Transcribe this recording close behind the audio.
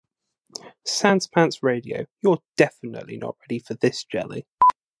Sans Pants Radio, you're definitely not ready for this jelly.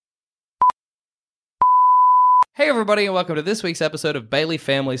 Hey everybody, and welcome to this week's episode of Bailey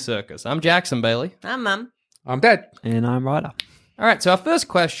Family Circus. I'm Jackson Bailey. I'm Mum. I'm Dad. And I'm Ryder. All right, so our first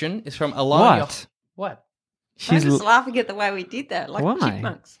question is from Alana. What? I'm just laughing at the way we did that, like Why?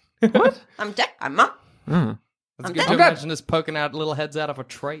 chipmunks. What? I'm Jack. I'm Mum. Oh. It's good to imagine us poking out little heads out of a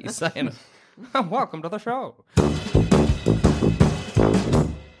tree saying, welcome to the show.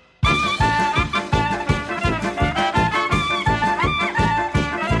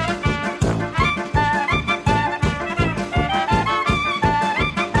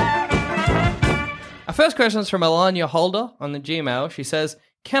 Our first question is from Alanya Holder on the Gmail. She says,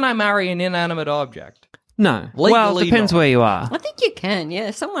 can I marry an inanimate object? No. Legally well, it depends not. where you are. I think you can,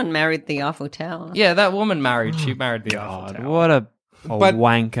 yeah. Someone married the Eiffel Tower. Yeah, that woman married. She married the Eiffel Tower. What a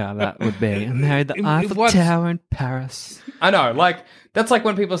wanker that would be. I married the Eiffel Tower in Paris. I know, that's like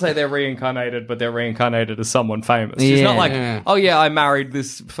when people say they're reincarnated, but they're reincarnated as someone famous. It's not like, oh yeah, I married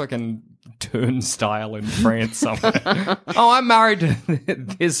this fucking turnstile in France somewhere. Oh, I married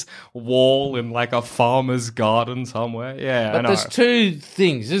this wall in like a farmer's garden somewhere. Yeah, But I know. there's two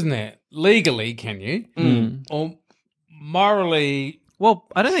things, isn't there? Legally, can you? Or morally... Well,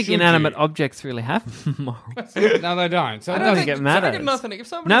 I don't think Should inanimate you? objects really have morals. No, they don't. So I it don't doesn't think get... it matters. If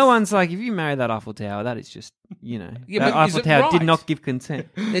somebody's- No one's like, if you marry that Eiffel Tower, that is just, Yeah, that but is Eiffel it Tower did right? not give consent.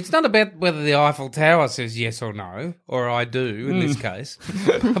 It's not about whether the Eiffel Tower says yes or no, or I do in this case.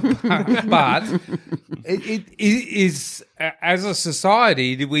 but it is, as a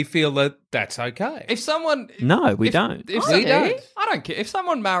society, do we feel that that's okay? If someone... No, we don't. If We don't. I don't care. If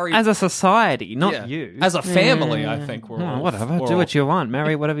someone married... As a society, not Yeah. you. As a family, I think we're Oh, all... whatever. we're Do all- what you want.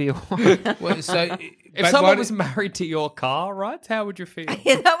 Marry whatever you want. Well, so, If someone was married to your car, right, how would you feel?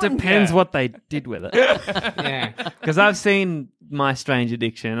 Yeah, that one. Depends what they did with it. yeah. Because I've seen My Strange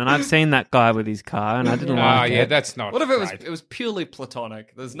Addiction, and I've seen that guy with his car, and I didn't Oh, like yeah, it. that's not What if great. it was purely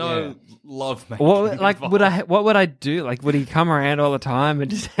platonic? There's no love making. What would I do? Like, would he come around all the time and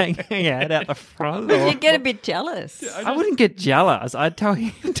just hang out out the front? Or- You get a bit jealous. I wouldn't get jealous. I'd tell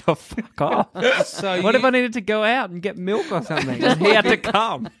him to fuck off. So What if I needed to go out and get milk or something? And he had to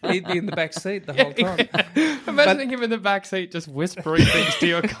come. he'd be in the back seat the whole time? Imagining him in the backseat just whispering things to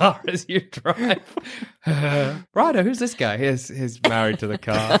your car as you drive. Ryder, who's this guy? He's married to the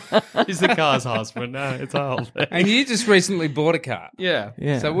car. He's the car's husband. No, it's a whole thing. And you just recently bought a car. Yeah.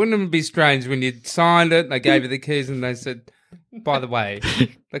 Yeah. So wouldn't it be strange when you signed it, they gave you the keys and they said, by the way,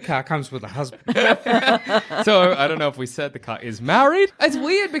 the car comes with a husband. So I don't know if we said the car is married. It's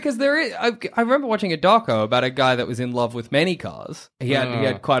weird because there is. I remember watching a doco about a guy that was in love with many cars. He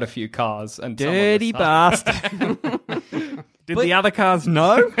had quite a few cars and Dirty bastard. Did the other cars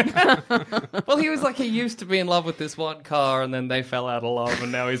know? Well, he was like he used to be in love with this one car and then they fell out of love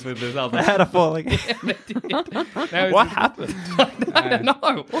and now he's with this other. They had a falling. What happened? I don't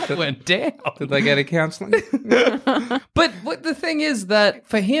know what went down. Did they go to counselling? But what the thing is that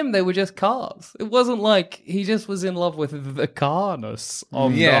for him they were just cars. It wasn't like he just was in love with the carness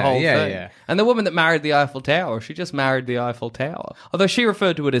of the whole thing. yeah. And the woman that married the Eiffel Tower, she just married the Eiffel Tower. Although she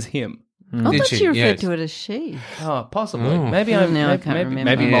referred to it as him. I Did thought she? she referred Yes. to it as she. Oh, possibly. Maybe I'm. Now I maybe, can't maybe, remember.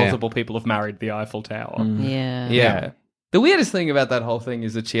 maybe Yeah. multiple people have married the Eiffel Tower. Yeah. Yeah. The weirdest thing about that whole thing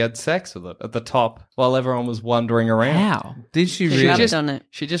is that she had sex with it at the top while everyone was wandering around. How? Did she She really? rubbed on it.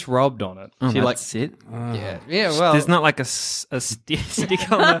 She just robbed on it. Oh, she that's it. yeah. Well, There's not like a stick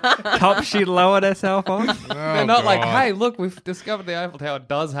on the top she lowered herself on. they're not like, hey, look, we've discovered the Eiffel Tower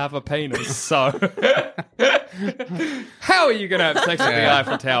does have a penis. So, how are you going to have sex with the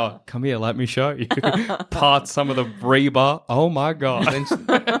Eiffel Tower? Come here, let me show you. Part some of the rebar. Oh my god.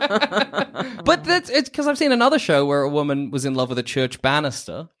 But it's because I've seen another show where a woman was in love with a church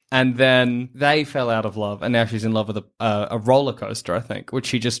banister, and then they fell out of love, and now she's in love with a roller coaster, I think, which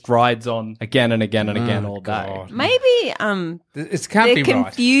she just rides on again and again and again all day. God. Maybe It can't they're be right.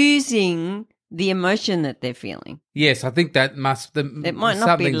 confusing the emotion that they're feeling. Yes, I think that must... It might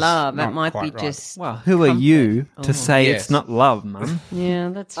not be something's love. It not might be quite right. just... Well, who are you to say Yes. it's not love, Mum?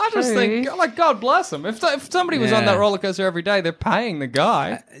 Yeah, that's I true. just think, like, God bless them. If somebody was on Yeah. that roller coaster every day, they're paying the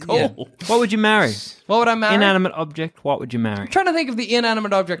guy. Cool. yeah. What would you marry? What would I marry? Inanimate object, what would you marry? I'm trying to think of the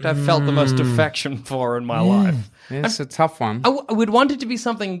inanimate object I've felt the most affection for in my life. Yeah, it's a tough one. I would want it to be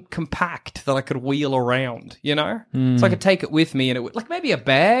something compact that I could wheel around, you know? So I could take it with me and it would, like maybe a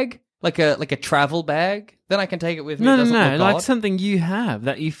bag, like a travel bag. Then I can take it with me. No, It doesn't look like odd. something you have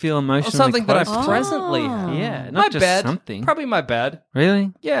that you feel Or emotionally something that I close to. presently have. Yeah, My not just bed. something. Probably my bed.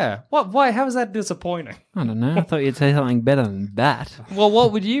 Really? Yeah. What? Why? How is that disappointing? I don't know. I thought you'd say something better than that. Well,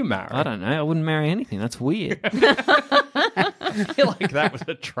 what would you marry? I don't know. I wouldn't marry anything. That's weird. I feel like that was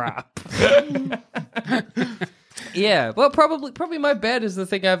a trap. Yeah, well, probably my bed is the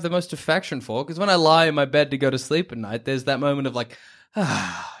thing I have the most affection for, because when I lie in my bed to go to sleep at night, there's that moment of like,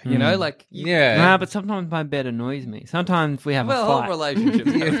 you know, like Yeah. Nah, but sometimes my bed annoys me. Sometimes we have a whole fight.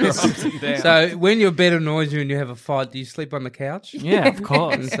 relationships go ups and downs. So when your bed annoys you and you have a fight, do you sleep on the couch? Yeah, of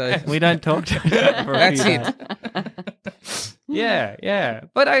course. So- We don't talk to each other for a That's few it. days. Yeah.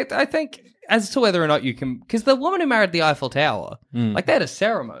 But I think as to whether or not you can, because the woman who married the Eiffel Tower, like they had a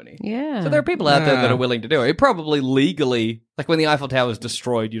ceremony. Yeah. So there are people out there that are willing to do it. It probably legally, like when the Eiffel Tower is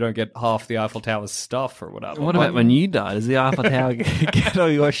destroyed, you don't get half the Eiffel Tower's stuff or whatever. What about when you die? Does the Eiffel Tower get all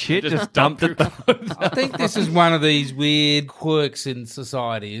your shit just dumped at the... I think this is one of these weird quirks in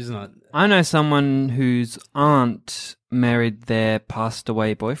society, isn't it? I know someone whose aunt married their passed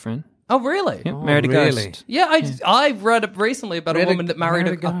away boyfriend. Oh, really? Yep, married a really? ghost. Yeah, I read up recently about a Read a- woman that married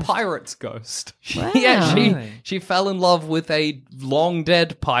married a a ghost. pirate's ghost. Wow. Yeah, Really? she fell in love with a long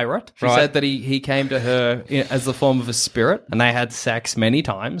dead pirate. She Right. said that he came to her as the form of a spirit, and they had sex many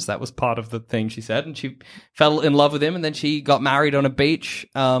times. That was part of the thing she said, and she fell in love with him, and then she got married on a beach.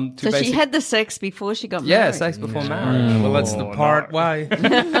 To So she basic- had the sex before she got yeah, married. sex before marriage. Well, that's the pirate way.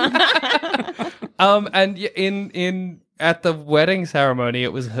 And in at the wedding ceremony,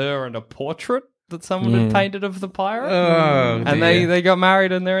 it was her and a portrait that someone had painted of the pirate. Oh, And dear. they got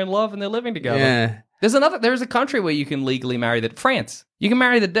married and they're in love and they're living together. Yeah. There's a country where you can legally marry France. You can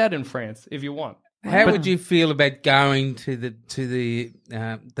marry the dead in France if you want. How would you feel about going to the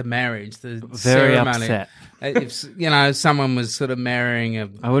marriage, the Very ceremony? upset. If someone was sort of marrying a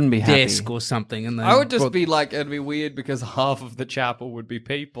I wouldn't be happy. desk or something, and they I would just brought- be like, it'd be weird because half of the chapel would be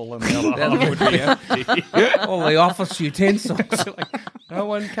people and the other half would be empty. all the office utensils. No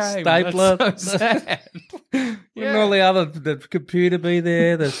one came. Stapler. That's so sad. Wouldn't all the computer be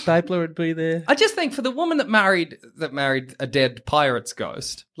there? The stapler would be there. I just think for the woman that married a dead pirate's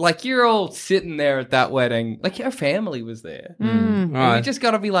ghost, like you're all sitting there at that wedding, like your family was there. And you Right. just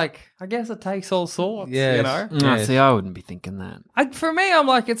got to be like, I guess it takes all sorts, Yes. you know? No, Yes. see, I wouldn't be thinking that. For me, I'm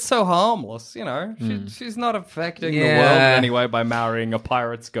like, it's so harmless, you know? She's not affecting the Yeah. world in any way by marrying a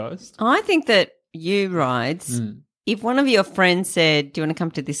pirate's ghost. I think that you, Rides, if one of your friends said, do you want to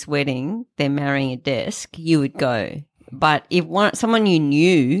come to this wedding? They're marrying a desk, you would go. But if someone you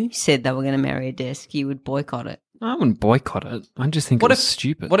knew said they were going to marry a desk, you would boycott it. I wouldn't boycott it. I just think What it's if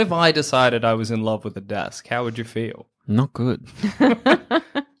stupid. What if I decided I was in love with a desk? How would you feel? Not good.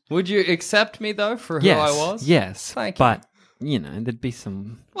 Would you accept me, though, for Yes. who I was? Yes. Thank you. But, there'd be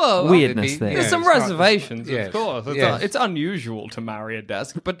some Well, weirdness it'd be- there. There's Yeah, some it's not- reservations, yes, of course. yes. It's unusual to marry a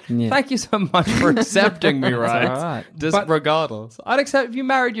desk, but Yeah. thank you so much for accepting me, right? all right. Just But- regardless. I'd accept if you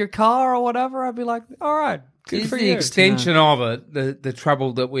married your car or whatever, I'd be like, all right, good Is for the you. extension of it the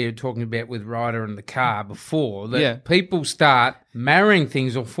trouble that we were talking about with Ryder and the car before? That Yeah. people start marrying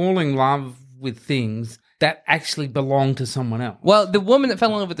things or falling in love with things that actually belong to someone else. Well, the woman that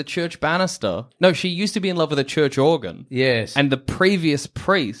fell in love with the church banister, no, she used to be in love with a church organ. Yes. And the previous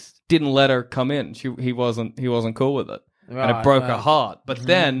priest didn't let her come in. He wasn't cool with it. And it Right, broke her right. heart. But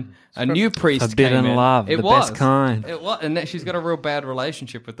then a new priest Forbidden came in. love, It the was. best kind. It was. And she's got a real bad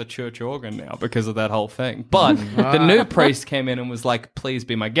relationship with the church organ now because of that whole thing. But the new priest came in and was like, please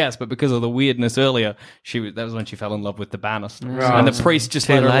be my guest. But because of the weirdness earlier, that was when she fell in love with the banister. Right. And the priest just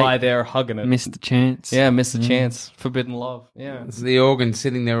Too let her late. lie there hugging it. Missed the chance. Yeah, missed the chance. Forbidden love. Yeah. It's the organ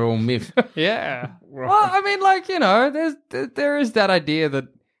sitting there all miffed. Yeah. Well, I mean, like, there is that idea that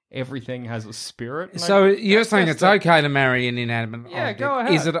everything has a spirit. and So I you're saying guess it's that- okay to marry an inanimate Yeah, object. go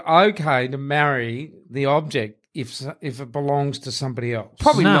ahead. Is it okay to marry the object if it belongs to somebody else?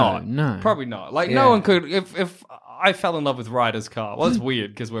 Probably No, not. no. Probably not. Like, Yeah. no one could. If I fell in love with Ryder's car, well, it's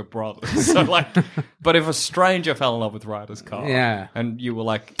weird because we're brothers. So, like, but if a stranger fell in love with Ryder's car, Yeah. and you were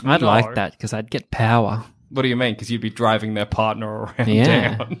like, I'd no. like that because I'd get power. What do you mean? Because you'd be driving their partner around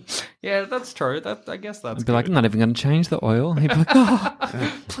Yeah. town. Yeah, that's true. I guess that's I'd be like, I'm not even going to change the oil. He'd be like,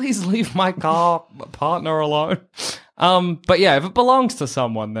 oh. please leave my car partner alone. But yeah, if it belongs to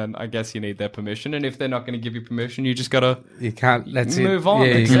someone, then I guess you need their permission. And if they're not going to give you permission, you just got to You can't. That's it. move on. Yeah,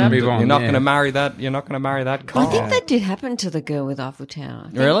 you accept can it. move on. You're not yeah. going to marry that. You're not going to marry that car. I think that did happen to the girl with Eiffel Tower. I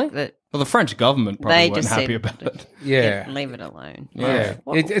think Really? That Well, the French government probably they weren't just happy said, about it. Yeah. leave it alone. Yeah,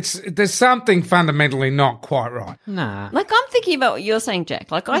 What- there's something fundamentally not quite right. Nah. Like, I'm thinking about what you're saying,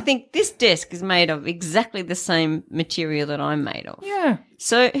 Jack. Like, I think this desk is made of exactly the same material that I'm made of. Yeah.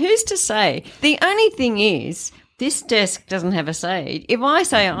 So who's to say? The only thing is, this desk doesn't have a say. If I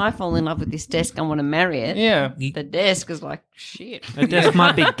say I fall in love with this desk, I want to marry it. Yeah. The desk is like, shit. The desk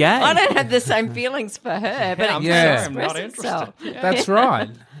might be gay. I don't have the same feelings for her, but I'm it Yeah. can sorry, I'm not express itself. interested. That's right.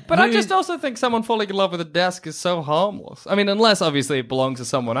 But I just also think someone falling in love with a desk is so harmless. I mean, unless obviously it belongs to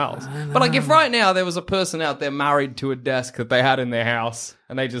someone else. But like if right now there was a person out there married to a desk that they had in their house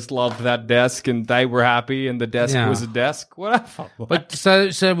and they just loved that desk and they were happy and the desk was a desk, whatever. But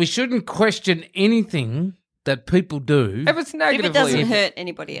so we shouldn't question anything that people do If it's If negatively... it doesn't hurt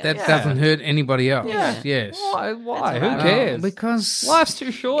anybody else. that doesn't hurt anybody else. Yeah. Yes. Why? Who right. cares? Because Life's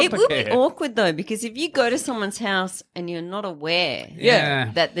too short It to will care. be awkward though, because if you go to someone's house and you're not aware Yeah.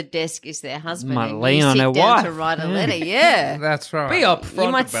 that the desk is their husband, Might and lay you on sit her down wife. to write a letter, yeah, that's right. Be upfront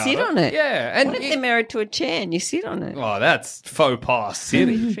you might about sit it. on it. Yeah. And what if they're married to a chair and you sit on it? oh, that's faux pas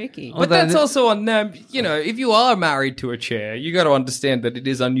city. Tricky. But that's also on them. You know, if you are married to a chair, you got to understand that it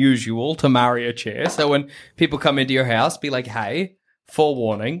is unusual to marry a chair. So when people come into your house, be like, "Hey,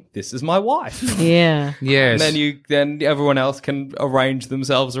 forewarning, this is my wife." Yeah. Yes. And then everyone else can arrange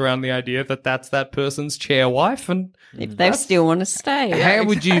themselves around the idea that that's that person's chair wife. And If they still want to stay. How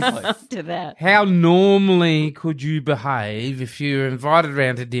would you? after that? How normally could you behave if you were invited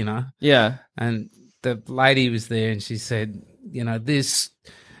around to dinner yeah, and the lady was there and she said, this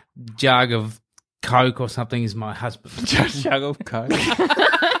jug of Coke or something is my husband. Jug of Coke.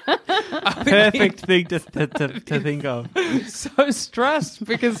 Perfect thing to think of. so stressed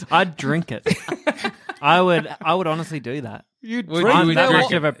because I'd drink it. I would honestly do that. you Would drink I'm would that their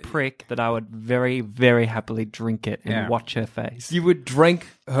much wa- of a prick that I would very, very happily drink it and Yeah. watch her face. You would drink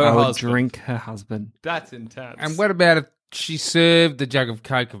her I would husband. drink her husband. That's intense. And what about if she served the jug of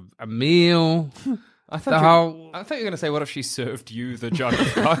Coke a meal? I the thought whole- I thought you were going to say, what if she served you the jug of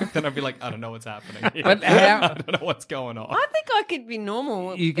Coke? Then I'd be like, I don't know what's happening here. But how- I don't know what's going on. I think I could be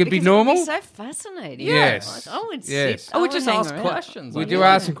normal. You could be because normal? It would be so fascinating. Yes. Like, I would Yes. sit. I would just hang ask around. questions. Would I you mean,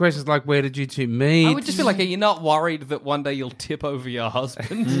 ask some questions like, where did you two meet? I would just be like, are you not worried that one day you'll tip over your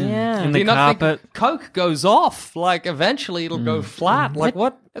husband? Yeah. In Do the you not carpet. think Coke goes off? Like, eventually it'll go flat. Like,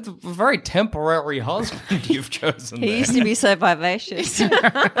 what? It's a very temporary husband you've chosen He there. used to be so vivacious. It's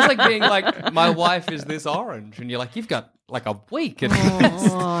like being like, my wife is this orange. And you're like, you've got like a week. And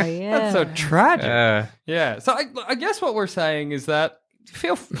Oh, yeah. that's so tragic. Yeah. So I guess what we're saying is that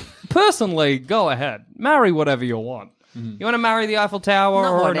personally, go ahead, marry whatever you want. You want to marry the Eiffel Tower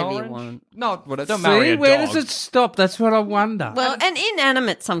Not or whatever an you orange? want. Not whatever. Don't marry See, a where dog. does it stop? That's what I wonder. Well, an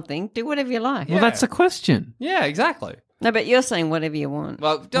inanimate something, do whatever you like. Well, that's a question. Yeah, exactly. No, but you're saying whatever you want.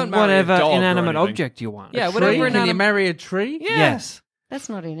 Well, don't marry Whatever a dog or inanimate anything. object you want. Yeah, Tree? whatever Can you inanimate. marry a tree? Yeah. Yes. That's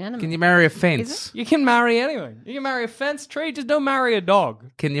not inanimate. Can you marry a fence? You can marry anything. You can marry a fence, tree. Just don't marry a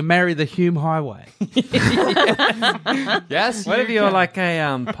dog. Can you marry the Hume Highway? Yes. What you if you're can. like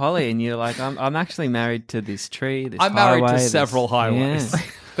a Polly and you're like, I'm actually married to this tree, this I'm married highway, to this- several highways. Yeah.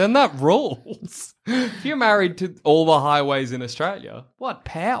 Then that rules. If you're married to all the highways in Australia, what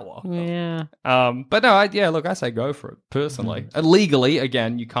power? Yeah. But no, look, I say go for it, personally. Legally,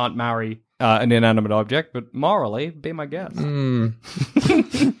 again, you can't marry an inanimate object, but morally, be my guest.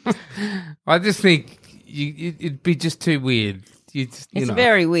 I just think it'd be just too weird. It's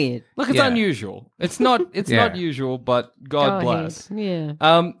very weird. Look, it's Yeah. unusual. It's not Yeah. not usual, but God Go bless. ahead.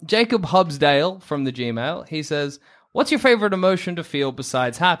 Yeah. Jacob Hubsdale from the Gmail, he says, what's your favorite emotion to feel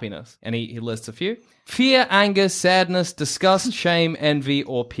besides happiness? And he lists a few. Fear, anger, sadness, disgust, shame, envy,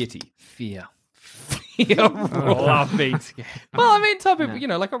 or pity. Fear. Love being scared. Well, I mean, some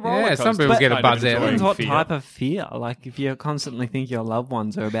people, like a roller Yeah, coaster. some people is get a kind of buzz out of enjoying Depends what fear. type of fear. Like if you constantly think your loved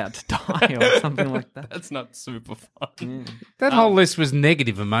ones are about to die or something like that. That's not super fun. That whole list was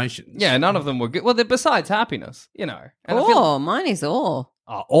negative emotions. Yeah, none of them were good. Well, they're besides happiness, And I feel, Oh, mine is awe.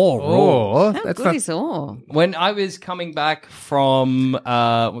 Or How that's good not, is awe? when I was coming back from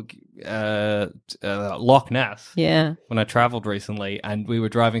Loch Ness, Yeah. when I traveled recently, and we were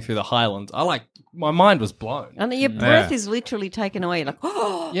driving through the Highlands, my mind was blown. And your breath is literally taken away. You're like,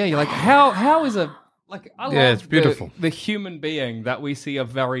 oh, Yeah, you're like, how is a I love Yeah, it's beautiful. The human being that we see a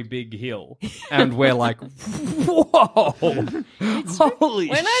very big hill, and we're like, whoa, holy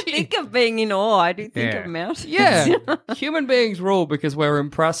when I shit. think of being in awe, I do think Yeah. of mountains. Yeah, human beings rule because we're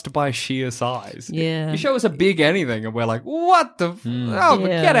impressed by sheer size. Yeah. You show us a big anything and we're like, what the? Yeah.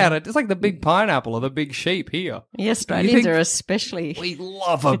 Get out of it. It's like the big pineapple or the big sheep here. The Australians think- are especially. We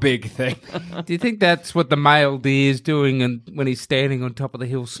love a big thing. Do you think that's what the male deer is doing and when he's standing on top of the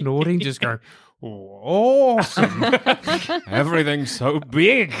hill snorting, just going, awesome. Everything's so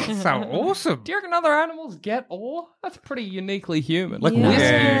big. So awesome. Do you reckon other animals get awe? That's pretty uniquely human. Like Yeah.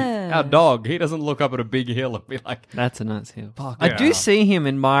 Whiskey, our dog, he doesn't look up at a big hill and be like, That's a nice hill. Fuck I yeah. do see him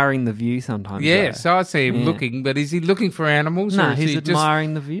admiring the view sometimes. Yes, though. I see him Yeah. looking, but is he looking for animals? No, or is he's he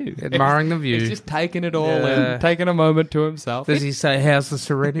admiring the view. just admiring the view? he's just taking it all Yeah. in, taking a moment to himself. Does he say, how's the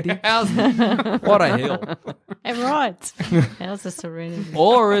serenity? What a hill. Right. How's the serenity?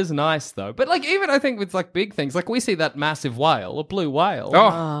 Awe is nice though. But like even I think with like big things, like we see that massive whale, a blue whale.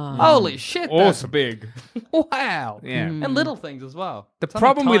 Oh, Holy shit, that's Awesome. big. Wow. Yeah. And little things as well. The Something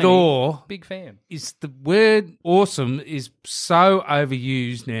problem with tiny, awe big fan. is the word awesome is so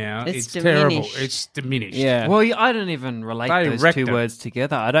overused now. It's terrible. diminished. It's diminished. Yeah. Well, I don't even relate They those wrecked two it. words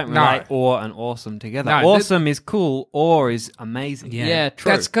together. I don't No. relate awe and awesome together. No, Awesome is cool. Awe is amazing. Yeah,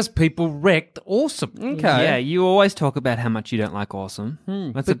 true. That's because people wrecked awesome. Okay. Yeah, you always talk about how much you don't like awesome.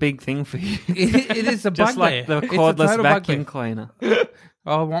 That's a big thing for you. It is a Just like bugbear. the It's a cordless total vacuum bugbear. cleaner.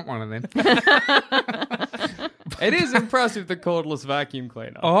 Oh, I want one of them. It is impressive, the cordless vacuum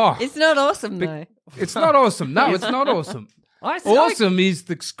cleaner. Oh, It's not awesome, though. it's not awesome. No, it's not awesome. Awesome is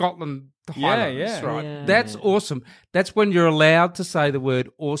the Scotland Highlands, yeah. right? Yeah. That's awesome. That's when you're allowed to say the word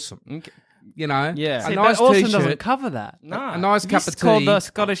awesome. Okay. You know, Yeah. a See, nice but awesome t-shirt, doesn't cover that. No. a nice If cup you of called tea. the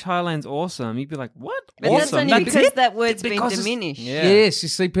Scottish Highlands awesome, you'd be like, what? But that's Awesome. only because that word's been because it's- diminished. Yeah. Yes, you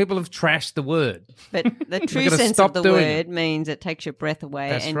see, people have trashed the word. But the true gotta sense stop of the doing word means it takes your breath away.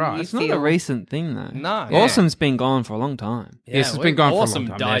 That's and right. You It's feel not a recent thing, though. No. Awesome's been gone for a long time. Yes, it's been gone for a long Awesome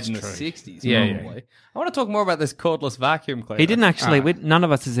time. died That's in the true. 60s, Yeah, yeah. probably. I want to talk more about this cordless vacuum cleaner. He didn't actually. None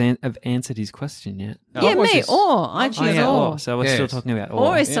of us have answered his question yet. Yeah, What was me. this? Or I choose or. So we're Yes. still talking about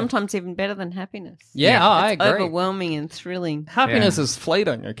awe. Or is sometimes even better than happiness. Yeah, I It's agree. overwhelming and thrilling. Happiness is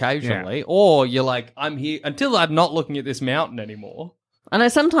fleeting occasionally, or you're like, I'm here until I'm not looking at this mountain anymore. I know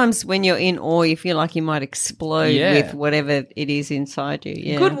sometimes when you're in awe, you feel like you might explode Yeah. with whatever it is inside you.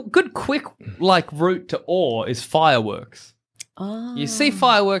 Yeah. Good, quick like route to awe is fireworks. Oh. You see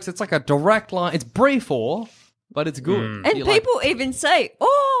fireworks, it's like a direct line. It's brief awe, but it's good. And You're people even say,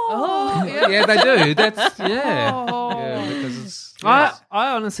 oh. Yeah, they do. That's yeah, because it's I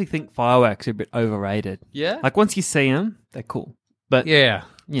honestly think fireworks are a bit overrated. Yeah? Like once you see them, they're cool. But yeah.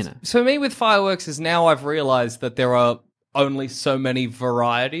 you know, So me with fireworks is now I've realized that there are only so many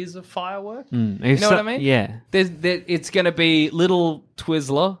varieties of fireworks. you know what I mean? Yeah. It's going to be little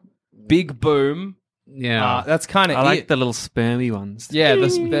Twizzler, big boom. Yeah. That's kind of I like the little spermy ones. Yeah,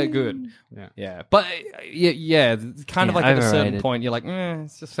 they're good. Yeah. But yeah, kind of Yeah, like at a certain overrated. point, you're like,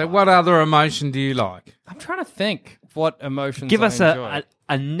 it's just. So fine. what other emotion do you like? I'm trying to think what emotions. Give I us enjoy.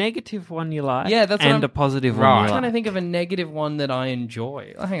 a negative one you like. Yeah, that's what and I'm- a positive Right. one I'm you trying to like. think of a negative one that I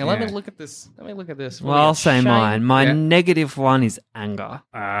enjoy. Oh, hang on, let Yeah. me look at this. What Well, do we I'll got? say Shame, mine. My Yeah. negative one is anger.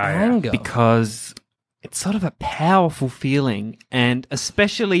 anger. Because it's sort of a powerful feeling, and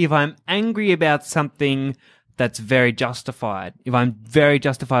especially if I'm angry about something that's very justified, if I'm very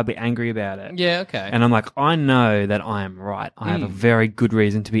justifiably angry about it, Yeah, okay. and I'm like, I know that I am right. I have a very good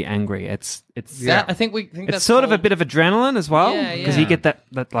reason to be angry. It's That, I think it's that's sort of a called- bit of adrenaline as well, Yeah, because yeah. you get that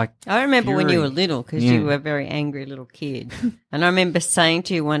like. I remember when you fury. were little because Yeah. you were a very angry little kid. And I remember saying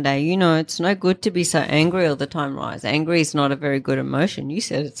to you one day, it's no good to be so angry all the time, Rise. Angry is not a very good emotion. You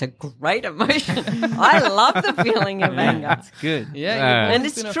said it's a great emotion. I love the feeling of anger. It's good. Yeah, And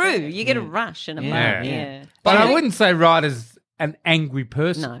it's true. You get a rush and a Yeah. buzz. Yeah. Yeah. But I think- wouldn't say right as an angry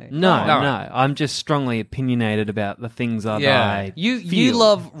person. No. No. I'm just strongly opinionated about the things that Yeah. I You feel.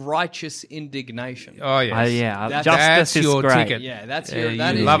 love righteous indignation. Oh yes. Justice That's is your great. ticket. Yeah, that's Yeah, your. you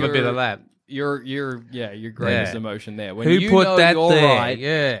That is love a your- bit of that. Your greatest Yeah. emotion there. When Who you put know that you're there? right,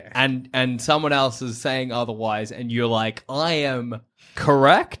 Yeah. and someone else is saying otherwise, and you're like, I am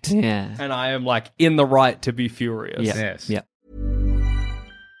correct, Yeah. and I am like in the right to be furious. Yeah. Yes. Yeah.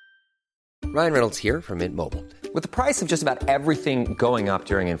 Ryan Reynolds here from Mint Mobile. With the price of just about everything going up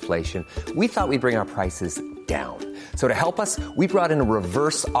during inflation, we thought we'd bring our prices down. So to help us, we brought in a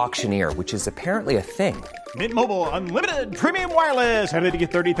reverse auctioneer, which is apparently a thing. Mint Mobile Unlimited Premium Wireless. How to get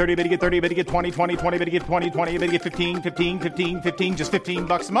 30, 30, bit to get 30, bit to get 20, 20, 20, bit to get 20, 20, bit to get 15, 15, 15, 15, just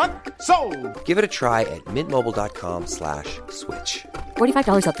 $15 a month? Sold! Give it a try at mintmobile.com/switch.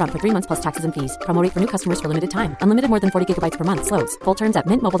 $45 up front for 3 months plus taxes and fees. Promo rate for new customers for limited time. Unlimited more than 40 gigabytes per month. Slows full terms at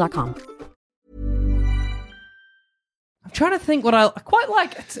mintmobile.com. I'm trying to think what I quite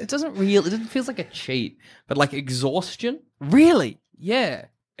like. It doesn't feels like a cheat, but like exhaustion. Really? Yeah,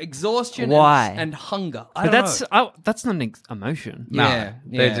 exhaustion. Why? and hunger? I But don't that's know. that's not an emotion. No, Yeah,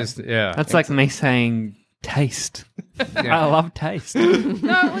 they're yeah. just That's like me saying taste. I love taste.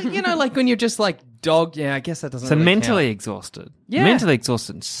 No, like, like when you're just like dog. Yeah, I guess that doesn't. So really mentally count. exhausted. Yeah. Mentally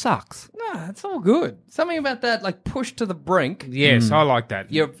exhausted sucks. Nah, it's all good. Something about that, like push to the brink. Yes, I like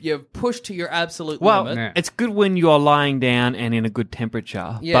that. You're pushed to your absolute Well, limit. Yeah. it's good when you're lying down and in a good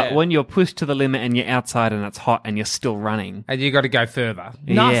temperature. Yeah. But when you're pushed to the limit and you're outside and it's hot and you're still running. And you got to go further.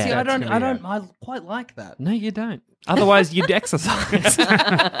 No, Yeah. see, I That's don't. gonna be I quite like that. No, you don't. Otherwise, you'd exercise.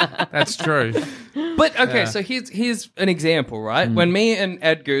 That's true. But okay, so here's an example, right? When me and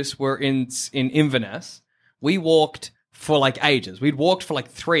Ed Goose were in Inverness, we walked for like ages. We'd walked for like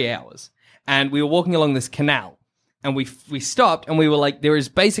 3 hours, and we were walking along this canal, and we stopped, and we were like, there is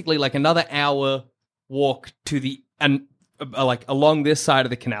basically like another hour walk to the like along this side of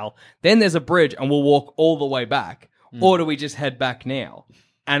the canal. Then there's a bridge, and we'll walk all the way back, or do we just head back now?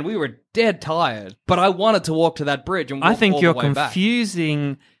 And we were dead tired, but I wanted to walk to that bridge and walk I think all you're the way back.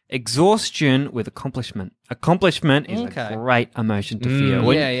 confusing exhaustion with accomplishment. Accomplishment is Okay. a great emotion to feel.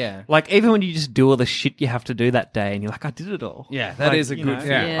 When- yeah. Like, even when you just do all the shit you have to do that day and you're like, I did it all. Yeah, that is a you good know,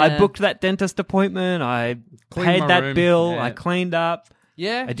 feeling. Yeah. I booked that dentist appointment. I Cleaned paid my that room. bill. Yeah. I cleaned up.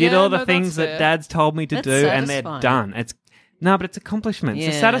 Yeah, I did yeah, all the no, things that's that fair. Dad's told me to That's do, and they're satisfying. done. But it's accomplishment. So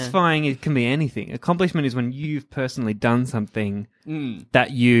Yeah. satisfying, it can be anything. Accomplishment is when you've personally done something Mm. that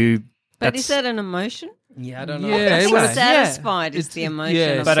you. But is that an emotion? Yeah, I don't know. Yeah, I it think was- satisfied is It's- the emotion. yeah,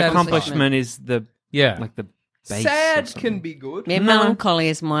 of But satisfying. accomplishment is the Yeah. like the base. Sad of something. can be good. Yeah, melancholy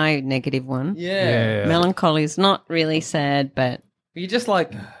is my negative one. Yeah. Melancholy is not really sad, but You're just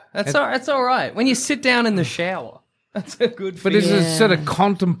like, that's all right. When you sit down in the shower, that's a good But feeling. it's sort of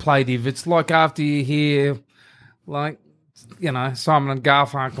contemplative. It's like after you hear, like, Simon and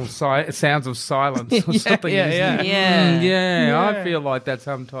Garfunkel, Sounds of Silence or something. yeah, isn't yeah. it? Yeah, I feel like that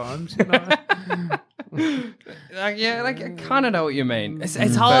sometimes. I kind of know what you mean. It's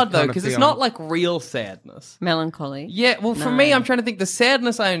hard, That though, kind of because it's feeling. not like real sadness. melancholy. Yeah, well, for me, I'm trying to think the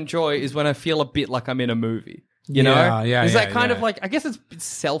sadness I enjoy is when I feel a bit like I'm in a movie. You know? Yeah, Is yeah, that kind yeah. of like, I guess it's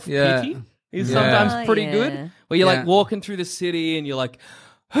self-pity Yeah. is Yeah. sometimes pretty Yeah. good. Where you're Yeah. like walking through the city and you're like,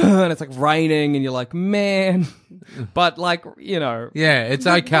 and it's like raining and you're like, man. But like, Yeah, it's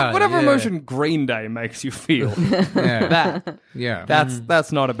okay. whatever yeah. emotion Green Day makes you feel. Yeah. that. Yeah.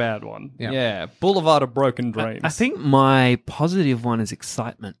 That's not a bad one. Yeah. Yeah. Boulevard of Broken Dreams. I think my positive one is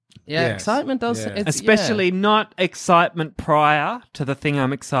excitement. yeah, Yes. excitement does Yeah. it's, Especially not excitement prior to the thing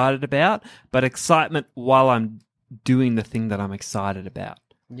I'm excited about, but excitement while I'm doing the thing that I'm excited about.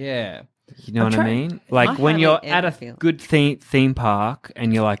 Yeah. You know what I mean? Like I when hardly you're ever at a feel- good theme park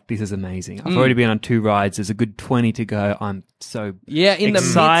and you're like, this is amazing. I've already been on 2 rides. There's a good 20 to go. I'm so Yeah, in the midst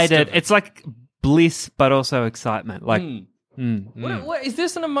excited. of it. It's like bliss, but also excitement. Like, What, is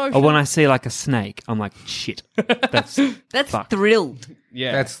this an emotion? or when I see like a snake, I'm like, shit. That's That's fuck. thrilled.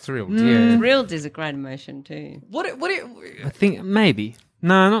 yeah. That's thrilled. Yeah. Thrilled is a great emotion too, I think maybe.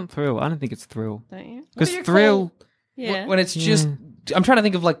 No, not thrill. I don't think it's thrill. don't you? What do Because you thrill. call- Yeah. when it's just I'm trying to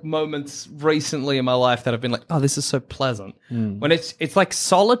think of like moments recently in my life that have been like, oh, this is so pleasant. When it's like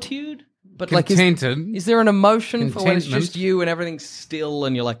solitude, but like Contented. is there an emotion for when it's Contentment. just you and everything's still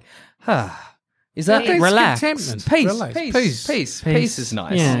and you're like, is that It's relax. contentment. peace, Relax. peace is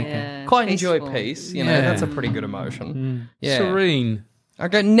nice. Yeah. Yeah, Quite enjoy peaceful. peace. You know, Yeah. that's a pretty good emotion. Yeah. Serene.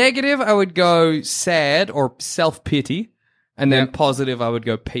 Okay, negative, I would go sad or self-pity. And then Yep. positive, I would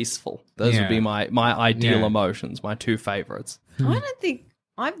go peaceful. Those would Yeah. be my ideal Yeah. emotions, my 2 favorites. I don't think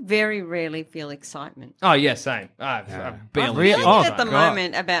I very rarely feel excitement. Oh, yeah, same. I barely I'm Really? feeling Oh, at the God.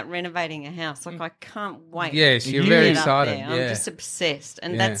 moment about renovating a house. Like I can't wait. Yes, you're to very get up excited, there. I'm yeah. just obsessed,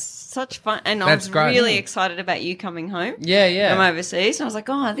 and Yeah. that's such fun. And I That's was great. really excited about you coming home. Yeah, yeah. From overseas, and I was like,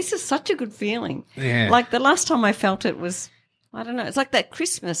 "Oh, this is such a good feeling." Yeah. Like the last time I felt it was, I don't know. It's like that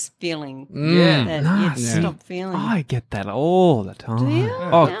Christmas feeling Yeah. that Nah, you see, stop feeling. I get that all the time. you?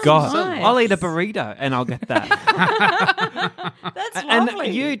 Oh, That's God. nice. I'll eat a burrito and I'll get that. That's And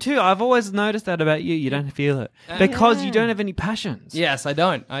lovely. you too. I've always noticed that about you. You don't feel it because you don't have any passions. Yes, I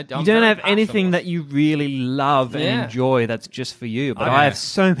don't. You don't have anything that you really love and Yeah. enjoy that's just for you. But Okay. I have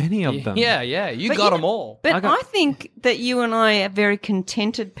so many of them. Yeah, yeah. You But got you them know- all. But I think that you and I are very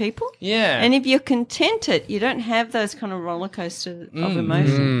contented people. Yeah. And if you're contented, you don't have those kind of roller coaster of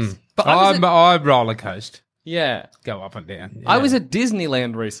emotions. But I was I roller coast. yeah. Go up and down. I was at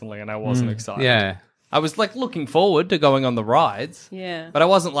Disneyland recently and I wasn't excited. Yeah. I was like looking forward to going on the rides. Yeah. But I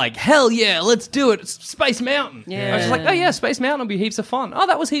wasn't like, hell yeah, let's do it. It's Space Mountain. Yeah. I was just like, oh yeah, Space Mountain will be heaps of fun. Oh,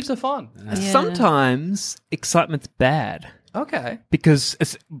 that was heaps of fun. Sometimes excitement's bad Okay. because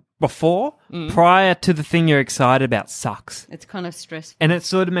it's prior to the thing you're excited about sucks. It's kind of stressful, And it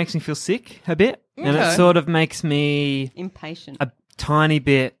sort of makes me feel sick a bit. And Okay. it sort of makes me impatient. a tiny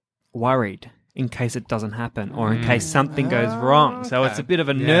bit worried. in case it doesn't happen or in case something goes wrong. So it's a bit of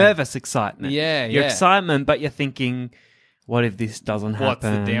a nervous excitement. Yeah, You're yeah. excitement, but you're thinking, what if this doesn't What's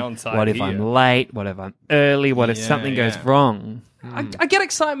the happen? downside What if here? I'm late? What if I'm early? What if Yeah, something goes yeah. wrong? I get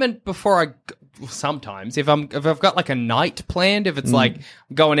excitement before sometimes if I've got like a night planned, if it's like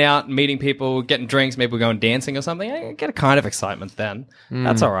going out, meeting people, getting drinks, maybe we're going dancing or something, I get a kind of excitement then.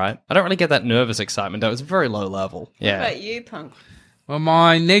 That's all right. I don't really get that nervous excitement though. It's very low level. What Yeah. about you, Punk? Well,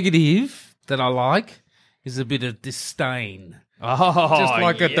 my negative that I like is a bit of disdain. Oh, Just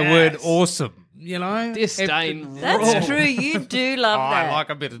like at the word awesome, you know? Disdain. That's true. You do love that. I like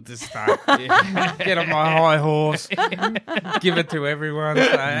a bit of disdain. Get on my high horse, give it to everyone.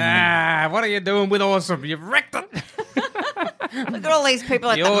 Say, what are you doing with awesome? You've wrecked it. Look at all these people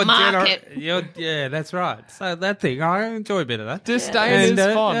at the market. Yeah, that's right. So that thing, I enjoy a bit of that. Disdain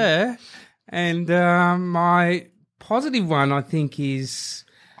is fun. Yeah. And my positive one, I think, is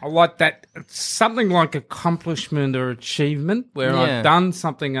I like that it's something like accomplishment or achievement where Yeah. I've done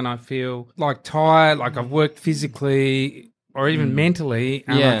something and I feel like tired, like I've worked physically or even mentally,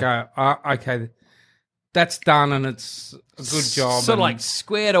 and Yeah. I go, okay, that's done and it's a good job. Sort of and- like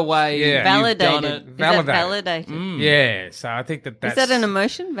squared away. Yeah. You've Validated. done it. Is that validated? yeah. So I think that's Is that an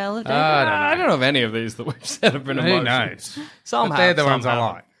emotion? Validated? I don't know if any of these that we've said have been Who emotions. knows? Some But have, they're the some ones I haven't.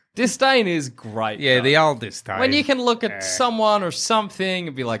 like. Disdain is great. Yeah, though. the old disdain. when you can look at someone or something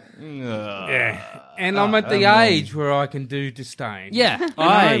and be like, ugh. Yeah. And I'm at the age where I can do disdain. Yeah. You know,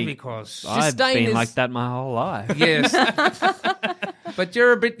 I- because I've Disdain been is- like that my whole life. yes, but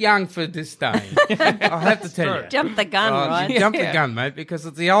you're a bit young for disdain. I have to tell you. Jump the gun, right? You jump Yeah. the gun, mate, because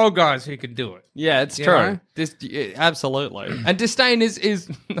it's the old guys who can do it. Yeah, it's You true. know? Absolutely. And disdain is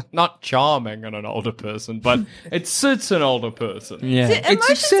not charming in an older person, but it suits an older person. Yeah. Emotions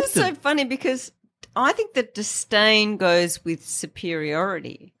are so accepted. funny because I think that disdain goes with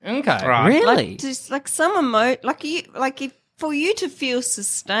superiority. Okay. Right. Really? Like just like some if for you to feel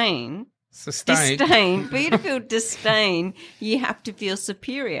disdain, for you to feel disdain, you have to feel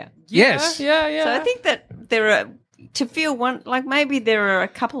superior. Yes. Yeah. So I think that there are to feel one like maybe there are a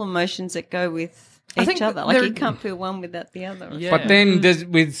couple emotions that go with I each think other. that Like there- you can't feel one without the other. Yeah. But then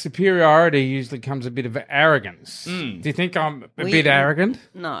with superiority usually comes a bit of arrogance. Do you think I'm a bit arrogant?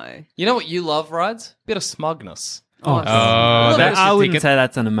 No. You know what you love, Rides? Bit of smugness. Oh, Oh, that, I wouldn't ticket. say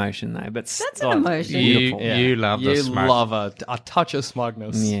that's an emotion though, but That's an emotion. Beautiful. You love the You smug. love a touch of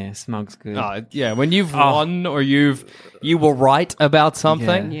smugness. Yeah, smug's good. Yeah, when you've won or you were right about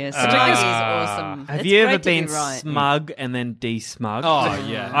something. Yes. Smug is awesome. Have It's you ever great to be been right. smug and then de-smug? Oh,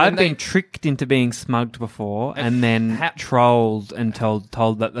 yeah. I've And they- been tricked into being smugged before and then trolled and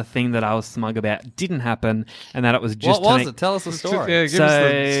told that the thing that I was smug about didn't happen and that it was just What to was make- it? Tell us the story. Yeah, give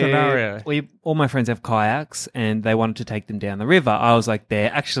us the scenario. All my friends have kayaks and they wanted to take them down the river. I was like,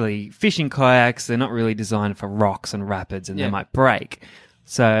 they're actually fishing kayaks. They're not really designed for rocks and rapids and Yeah. they might break.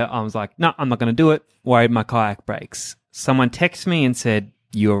 So I was like, no, I'm not going to do it. Worried my kayak breaks. Someone texted me and said,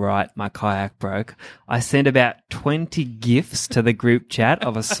 you're right, my kayak broke. I sent about 20 gifs to the group chat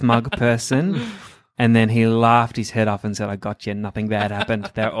of a smug person. And then he laughed his head off and said, I got you. Nothing bad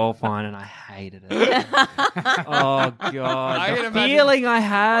happened. They're all fine. And I hated it. Oh, God. I can The imagine- feeling I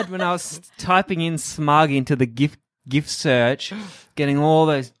had when I was typing in smug into the gift search, getting all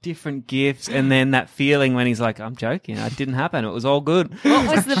those different gifts. And then that feeling when he's like, I'm joking. It didn't happen. It was all good.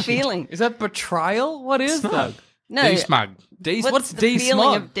 What was the feeling? Is that betrayal? What is that? No. Be smug. What's the feeling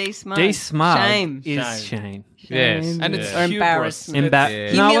D-smug? of de-smug? De-smug Shame. is shame. Yes. And it's Or hubris. embarrassment. No,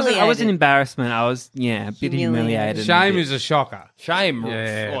 I wasn't Humiliated. embarrassment. I was, a bit humiliated. Shame is a shocker. Shame.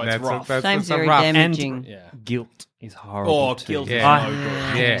 Yeah, Oh, it's rough. Shame's a very rough. damaging. Yeah. Guilt is horrible. Oh, too. guilt Yeah. is no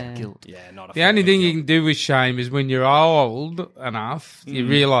good. Yeah. Guilt. Yeah, not a The only fan thing of you guilt. can do with shame is when you're old enough, you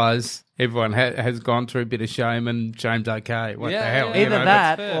realise everyone has gone through a bit of shame and shame's okay. What Yeah, the hell? yeah. you Either know,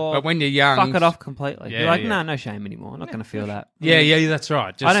 that fair. or But when you're young, fuck it off completely. Yeah, You're like, yeah. no shame anymore. I'm not going to feel that. Yeah, that's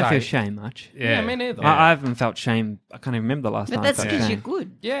right. Just I don't say feel it. shame much. Yeah, me neither. I haven't felt shame. I can't even remember the last But time that's I felt because you're shame.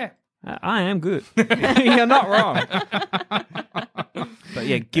 good. Yeah. I am good. You're not wrong. But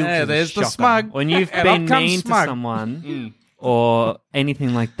yeah, guilt Yeah, is a there's the shocker. smug. When you've And been up comes mean smug. to someone or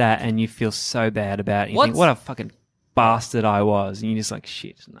anything like that and you feel so bad about it, you think, What's- what a fucking bastard I was. And you're just like,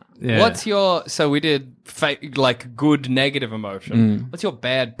 shit, no. Yeah. What's your... So we did like good negative emotion. What's your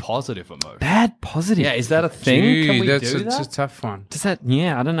bad positive emotion? Bad positive. Yeah, is that a thing? Gee, Can we that's do it's that? a tough one. Does that,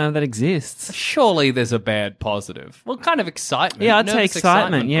 I don't know if that exists. Surely there's a bad positive. What kind of excitement? Yeah, I'd say Nervous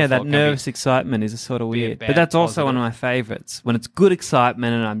excitement. Yeah, that before can be- nervous excitement is sort of be a weird. bad But that's also positive. one of my favorites. When it's good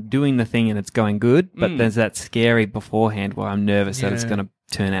excitement and I'm doing the thing and it's going good, but there's that scary beforehand where I'm nervous that it's Yeah. going to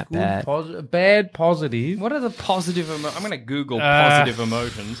turn out bad. Bad positive. What are the positive I'm going to Google positive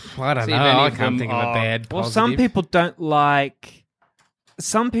emotions. I don't See know. if any I of can't them think of a are- bad positive. Well, some people don't like.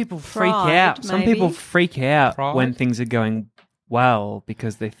 Some people freak Pride, out. Some maybe? people freak out Pride? when things are going well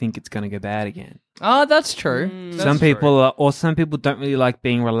because they think it's going to go bad again. Oh, that's true. That's Some true. people some people don't really like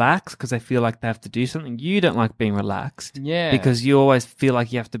being relaxed because they feel like they have to do something. You don't like being relaxed, Yeah. because you always feel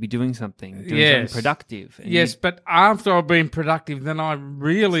like you have to be doing something Yes. productive. And Yes, you, but after I've been productive, then I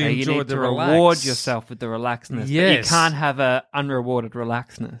really so you enjoy need the to relax. reward yourself with the relaxedness. But you Yes. can't have a unrewarded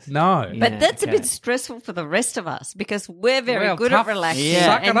relaxedness. No. Yeah. But that's okay. a bit stressful for the rest of us because we're very Well, good tough. at relaxing. Yeah.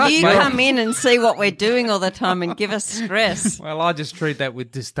 Suck it And up, you mate. come in and see what we're doing all the time and give us stress. Well, I just treat that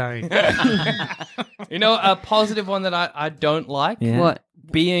with disdain. You know, a positive one that I don't like? Yeah. What?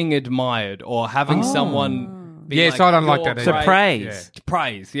 Being admired or having someone be Yes, like, I don't like "You're that So either." great." praise.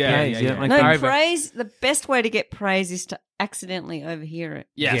 Praise, yeah. Praise, yeah, you yeah. don't like No, being- Over. praise, the best way to get praise is to accidentally overhear it.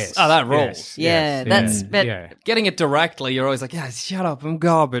 Yes. Oh, that rules. Yeah, that's- but- yeah. Getting it directly, you're always like, yeah, shut up, I'm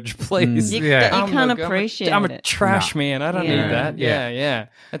garbage, please. You, Yeah. you I'm can't a- appreciate I'm a it. trash man. I don't Yeah. need that. Yeah, yeah.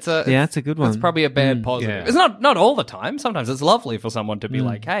 It's a Yeah, that's a good one. That's probably a bad positive. yeah. It's not all the time. Sometimes it's lovely for someone to be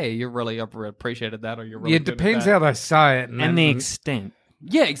like, "Hey, you really appreciated that," or "You're really." It good at depends that." how they say it. and the extent.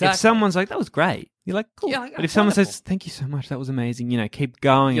 Yeah, exactly. If someone's like, that was great, you're like, cool. Yeah, like, but if that's someone wonderful. says, thank you so much, that was amazing, keep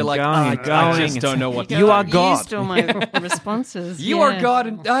going You're and like, going "I- and I going. just and don't say, know what to you do." are Used God. all my responses. You yeah. are God,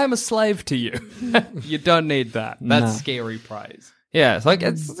 and I am a slave to you. You don't need that. That's No. scary praise. Yeah, it's like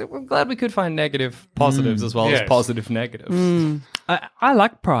I'm glad we could find negative positives as well as Yes. positive negatives. I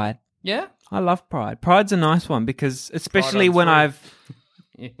like pride. Yeah, I love pride. Pride's a nice one because, especially on when fruit. I've,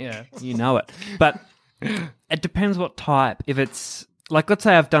 yeah. you know it, but it depends what type. If it's like, let's